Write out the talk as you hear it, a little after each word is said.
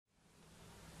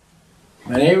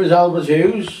My name is Albert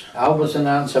Hughes, Albert and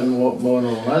Nancy I'm more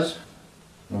known as.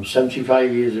 I'm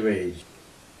 75 years of age.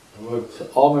 I worked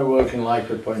all my working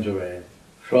life at Point of Ayr,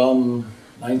 from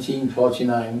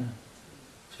 1949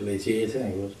 till 88 I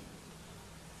think it was.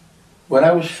 When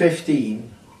I was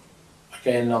 15,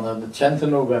 again on the 10th of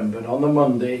November, on the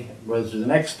Monday, was the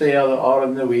next day or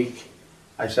in the week,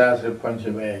 I started at Point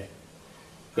of Ayr.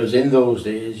 Because in those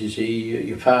days, you see,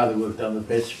 your father worked down the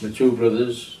pits, my two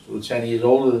brothers, who were 10 years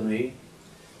older than me,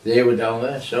 they were down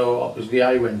there, so obviously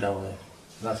I went down there.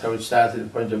 And that's how it started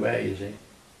at Point of Ayr, you see.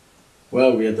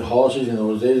 Well, we had the horses in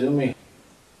those days, didn't we?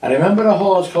 I remember a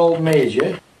horse called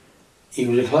Major. He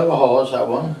was a clever horse, that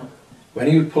one. When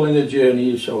he was pulling a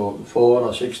journey, so 4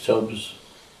 or 6 tubs,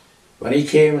 when he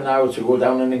came out to go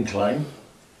down an incline,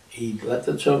 he'd let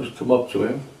the tubs come up to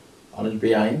him on his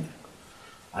behind,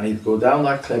 and he'd go down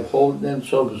that cliff holding them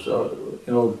tubs,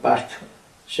 back,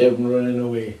 7 running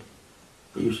away.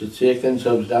 He used to take them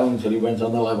tubs down until he went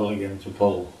on the level again to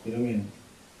pull, you know what I mean?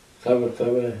 Clever,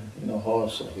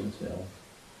 horse, I think,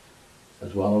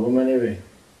 That's one of them anyway.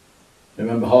 I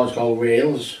remember a horse called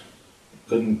Wales,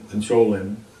 couldn't control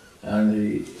him,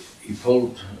 and he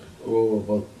pulled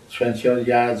about 20 odd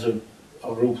yards of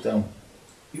roof down.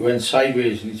 He went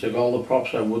sideways and he took all the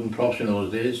props, wooden props in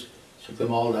those days, took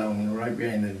them all down, right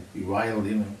behind him. He wild,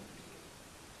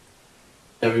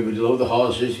 Everybody loved the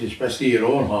horses, especially your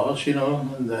own horse,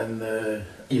 and then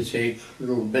you take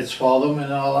little bits for them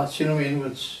and all that, you know what I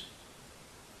mean?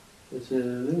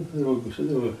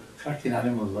 They were cracking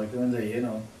animals, like, weren't they,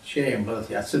 Shame, but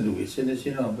you had to do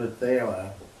it, but there you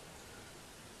are.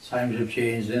 Times have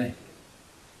changed, innit?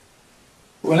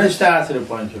 When I started at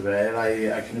Point of Ayr,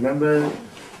 I can remember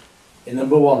in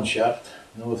number 1 shaft,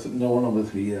 no number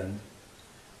 3 then,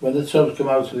 when the tubs come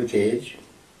out of the cage,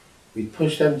 we'd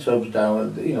push them tubs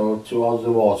down, towards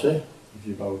the water, which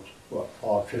is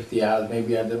about 50 yards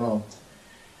maybe, I don't know,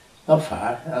 not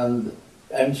far, and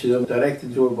empty them direct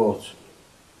into a boat.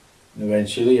 And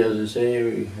eventually, as I say,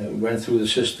 we went through the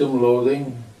system,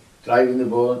 loading, driving the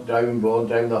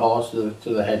horse to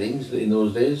the headings in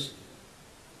those days,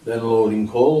 then loading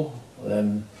coal,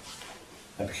 then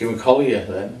I became a collier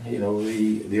then,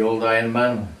 the old Iron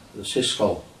Man, the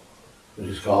Siskel, which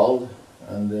was called.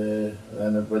 And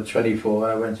then at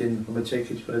 24 I went in for my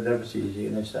tickets for a deputy,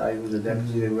 and I was a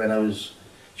deputy when I was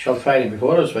shot fighting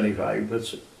before I was 25,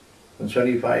 but from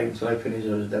 25 until I finished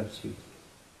I was a deputy.